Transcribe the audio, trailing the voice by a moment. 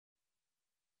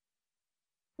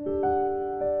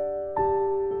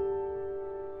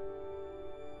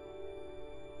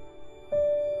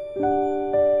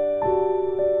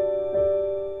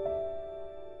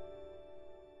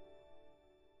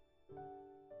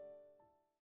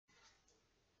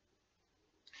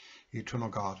Eternal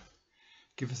God,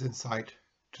 give us insight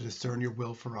to discern your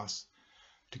will for us,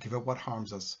 to give up what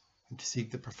harms us, and to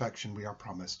seek the perfection we are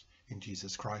promised in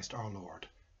Jesus Christ our Lord.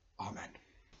 Amen.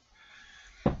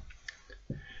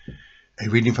 A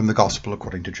reading from the Gospel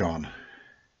according to John.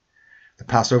 The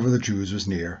Passover of the Jews was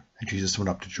near, and Jesus went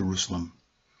up to Jerusalem.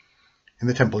 In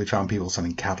the temple he found people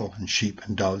selling cattle and sheep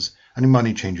and doves, and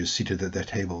money changers seated at their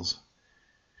tables.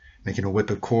 Making a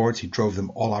whip of cords, he drove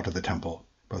them all out of the temple,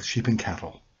 both sheep and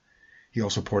cattle. He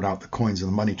also poured out the coins of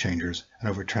the money changers and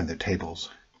overturned their tables.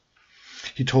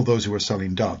 He told those who were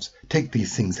selling doves, "Take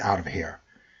these things out of here.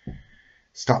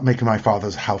 Stop making my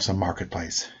Father's house a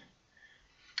marketplace."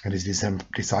 And his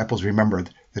disciples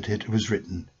remembered that it was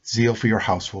written, "Zeal for your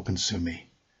house will consume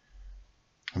me."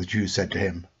 And the Jews said to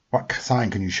him, "What sign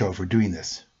can you show for doing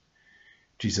this?"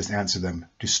 Jesus answered them,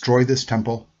 "Destroy this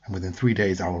temple, and within 3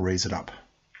 days I will raise it up."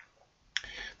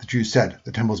 The Jews said,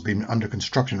 "The temple has been under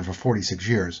construction for 46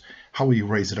 years. How will you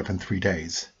raise it up in 3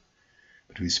 days?"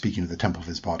 But he was speaking of the temple of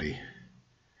his body.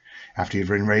 After he had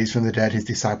been raised from the dead, his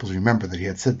disciples remembered that he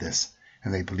had said this,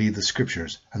 and they believed the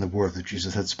scriptures and the word that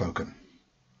Jesus had spoken.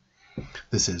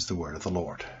 This is the word of the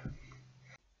Lord.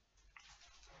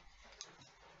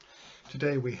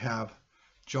 Today we have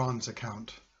John's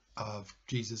account of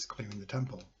Jesus clearing the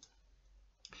temple.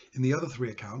 In the other 3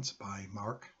 accounts, by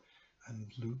Mark and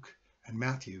Luke and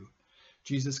Matthew,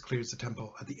 Jesus clears the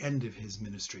temple at the end of his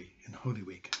ministry in Holy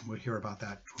Week. And we'll hear about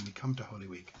that when we come to Holy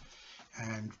Week.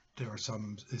 And there's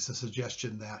a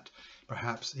suggestion that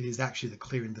perhaps it is actually the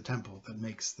clearing the temple that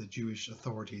makes the Jewish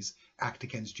authorities act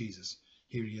against Jesus.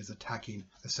 Here he is attacking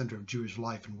the center of Jewish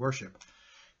life and worship.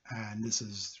 And this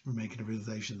is making a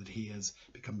realization that he has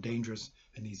become dangerous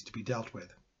and needs to be dealt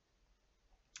with.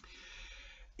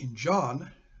 In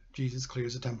John, Jesus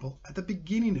clears the temple at the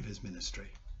beginning of his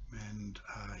ministry. And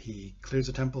he clears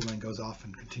the temple and then goes off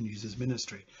and continues his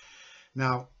ministry.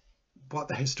 Now, what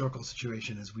the historical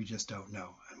situation is, we just don't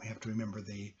know. And we have to remember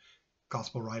the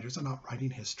gospel writers are not writing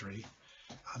history,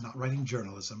 not writing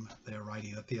journalism. They're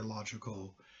writing a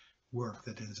theological work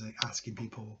that is asking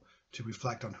people to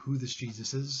reflect on who this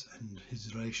Jesus is and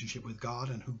his relationship with God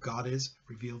and who God is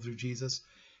revealed through Jesus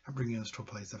and bringing us to a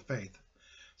place of faith.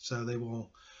 So they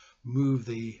will move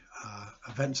the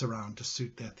events around to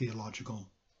suit their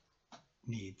theological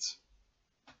needs.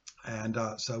 And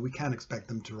so we can't expect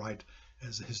them to write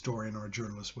as a historian or a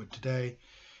journalist would today.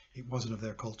 It wasn't of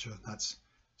their culture. That's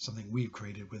something we've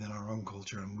created within our own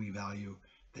culture and we value.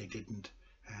 They didn't.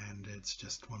 And it's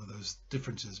just one of those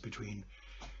differences between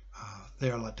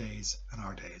their days and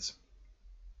our days.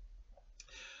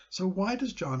 So why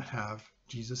does John have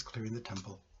Jesus clearing the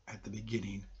temple at the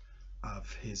beginning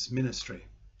of his ministry?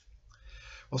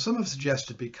 Well, some have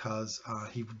suggested because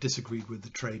he disagreed with the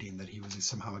trading, that he was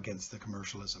somehow against the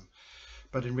commercialism.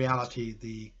 But in reality,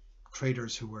 the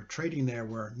traders who were trading there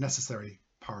were a necessary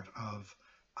part of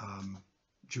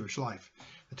Jewish life.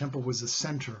 The temple was the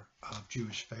center of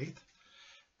Jewish faith.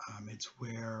 It's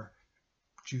where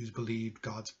Jews believed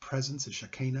God's presence, the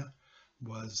Shekinah,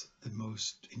 was the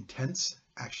most intense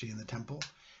actually in the temple.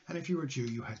 And if you were a Jew,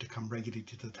 you had to come regularly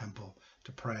to the temple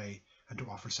to pray and to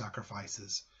offer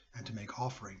sacrifices and to make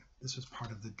offering. This was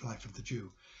part of the life of the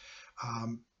Jew.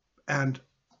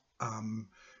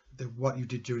 What you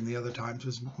did during the other times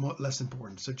was less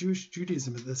important. So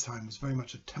Judaism at this time was very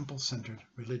much a temple-centered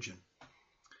religion.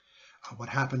 What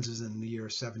happens is in the year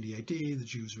 70 AD, the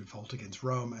Jews revolt against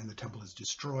Rome and the temple is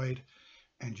destroyed,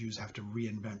 and Jews have to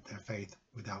reinvent their faith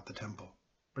without the temple.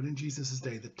 But in Jesus'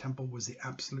 day, the temple was the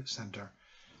absolute center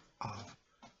of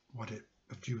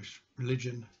Jewish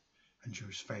religion and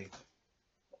Jewish faith.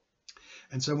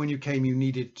 And so when you came, you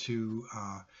needed to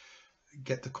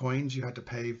get the coins. You had to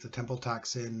pay the temple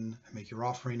tax in, make your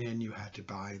offering in. You had to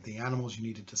buy the animals you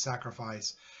needed to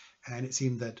sacrifice. And it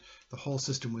seemed that the whole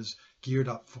system was geared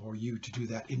up for you to do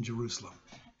that in Jerusalem.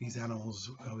 These animals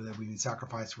that we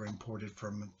sacrificed were imported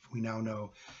from, we now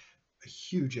know, a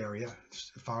huge area,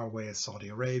 far away as Saudi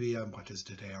Arabia, what is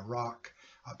today Iraq,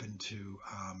 up into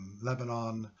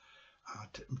Lebanon,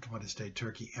 to what is today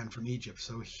Turkey, and from Egypt.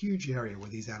 So a huge area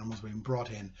where these animals were being brought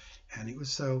in, and it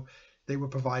was so they were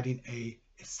providing a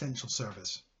essential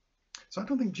service. So I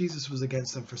don't think Jesus was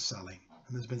against them for selling.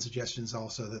 And there's been suggestions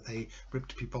also that they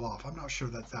ripped people off. I'm not sure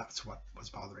that that's what was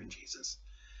bothering Jesus.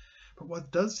 But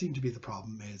what does seem to be the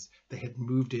problem is they had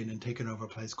moved in and taken over a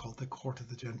place called the Court of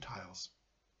the Gentiles.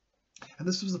 And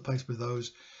this was the place where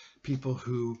those people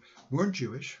who weren't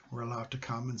Jewish were allowed to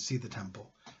come and see the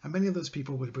temple. And many of those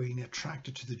people were being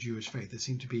attracted to the Jewish faith. There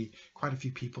seemed to be quite a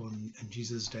few people in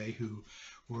Jesus' day who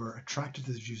were attracted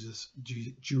to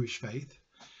the Jewish faith,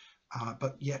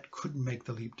 but yet couldn't make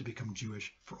the leap to become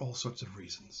Jewish for all sorts of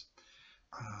reasons.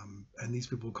 And these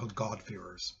people were called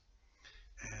God-fearers.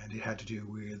 And it had to do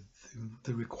with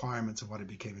the requirements of what it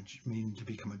mean to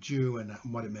become a Jew, and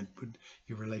what it meant with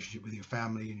your relationship with your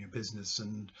family and your business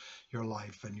and your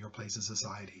life and your place in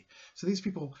society. So these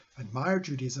people admired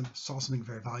Judaism, saw something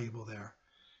very valuable there,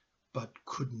 but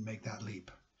couldn't make that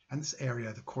leap. And this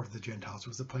area, the court of the Gentiles,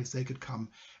 was the place they could come.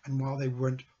 And while they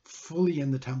weren't fully in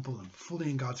the temple and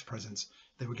fully in God's presence,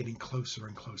 they were getting closer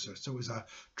and closer. So it was a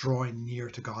drawing near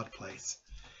to God place.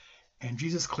 And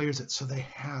Jesus clears it so they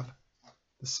have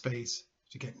the space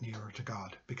to get nearer to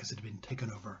God, because it had been taken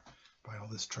over by all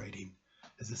this trading,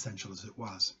 as essential as it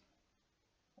was.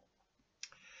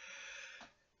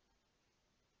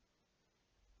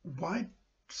 Why?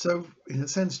 So in a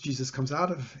sense, Jesus comes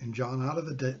out of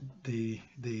the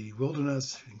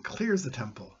wilderness and clears the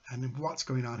temple. And what's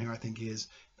going on here, I think, is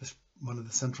one of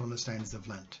the central understandings of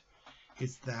Lent.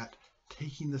 It's that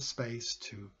taking the space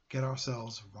to get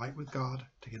ourselves right with God,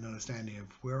 to get an understanding of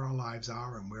where our lives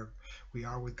are and where we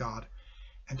are with God,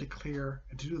 and to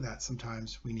do that,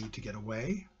 sometimes we need to get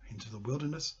away into the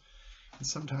wilderness, and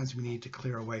sometimes we need to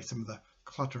clear away some of the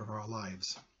clutter of our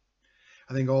lives.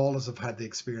 I think all of us have had the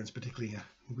experience, particularly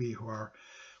we who are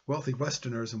wealthy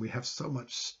Westerners, and we have so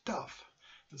much stuff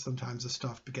that sometimes the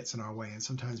stuff gets in our way, and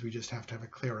sometimes we just have to have a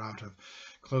clear out of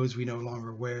clothes we no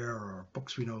longer wear, or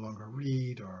books we no longer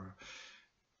read, or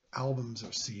albums or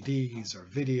CDs or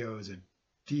videos or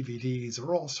DVDs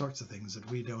or all sorts of things that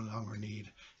we no longer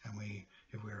need. And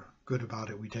if we're good about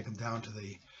it, we take them down to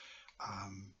the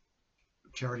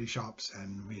charity shops,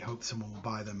 and we hope someone will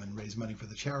buy them and raise money for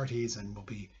the charities, and will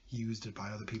be used by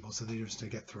other people, so they just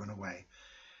get thrown away.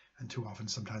 And too often,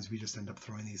 sometimes we just end up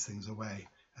throwing these things away,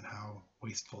 and how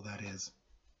wasteful that is.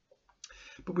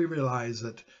 But we realize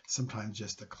that sometimes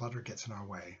just the clutter gets in our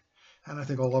way. And I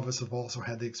think all of us have also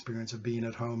had the experience of being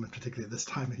at home, and particularly at this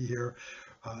time of year,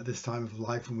 this time of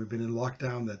life when we've been in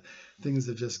lockdown, that things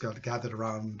have just got gathered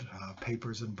around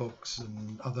papers and books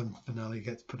and other vanilla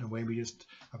gets put away.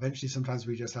 Eventually, sometimes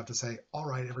we just have to say, all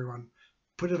right, everyone,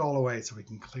 put it all away so we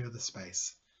can clear the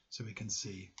space, so we can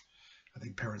see. I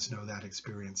think parents know that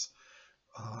experience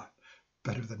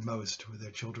better than most with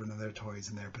their children and their toys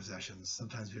and their possessions.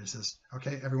 Sometimes we just,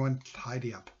 okay, everyone,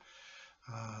 tidy up.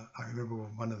 I remember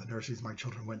one of the nurseries my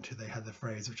children went to, they had the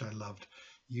phrase, which I loved: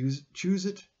 choose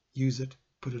it, use it,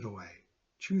 put it away.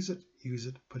 Choose it, use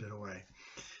it, put it away.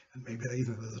 And maybe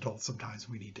even as adults, sometimes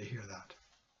we need to hear that.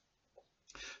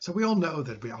 So we all know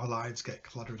that our lives get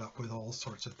cluttered up with all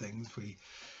sorts of things. We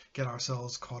get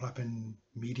ourselves caught up in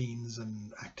meetings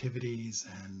and activities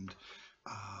and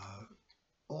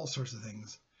all sorts of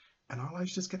things. And our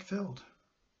lives just get filled.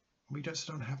 We just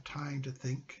don't have time to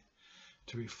think,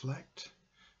 to reflect,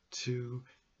 to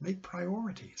make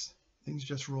priorities. Things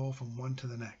just roll from one to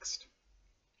the next.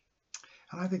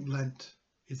 And I think Lent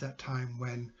is that time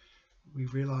when we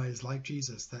realize, like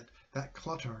Jesus, that that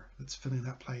clutter that's filling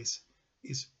that place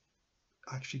is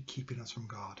actually keeping us from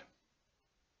God.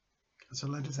 And so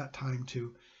Lent is that time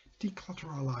to declutter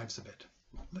our lives a bit,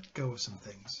 let go of some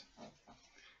things,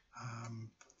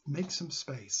 make some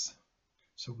space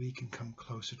so we can come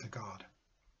closer to God.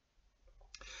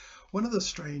 One of the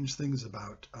strange things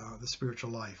about the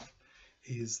spiritual life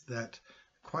is that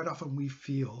quite often we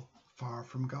feel far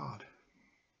from God.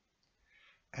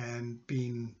 And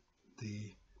being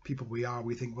the people we are,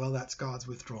 we think, well, that's God's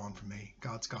withdrawn from me.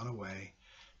 God's gone away.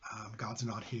 God's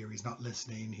not here. He's not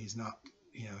listening. He's not,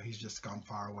 he's just gone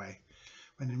far away.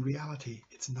 When in reality,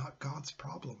 it's not God's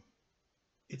problem.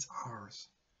 It's ours.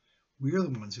 We're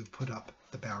the ones who've put up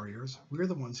the barriers. We're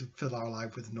the ones who fill our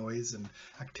life with noise and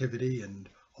activity and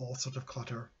all sorts of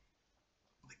clutter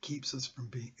that keeps us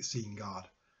from seeing God.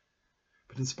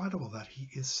 But in spite of all that, he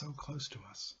is so close to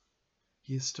us.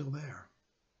 He is still there.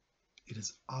 It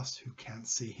is us who can't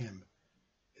see him.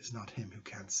 It is not him who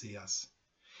can't see us.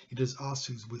 It is us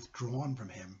who's withdrawn from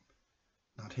him,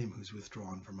 not him who's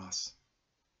withdrawn from us.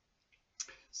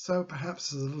 So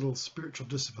perhaps as a little spiritual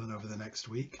discipline over the next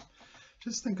week,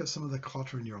 just think of some of the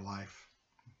clutter in your life,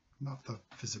 not the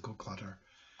physical clutter,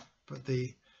 but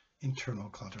the internal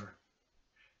clutter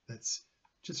that's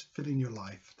just filling your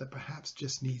life, that perhaps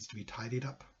just needs to be tidied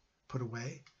up, put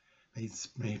away.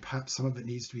 Perhaps some of it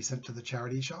needs to be sent to the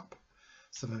charity shop.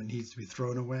 Some of it needs to be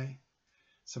thrown away.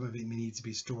 Some of it needs to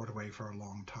be stored away for a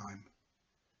long time.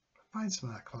 But find some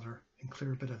of that clutter and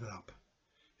clear a bit of it up,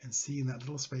 and see in that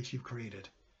little space you've created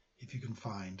if you can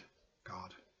find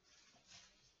God.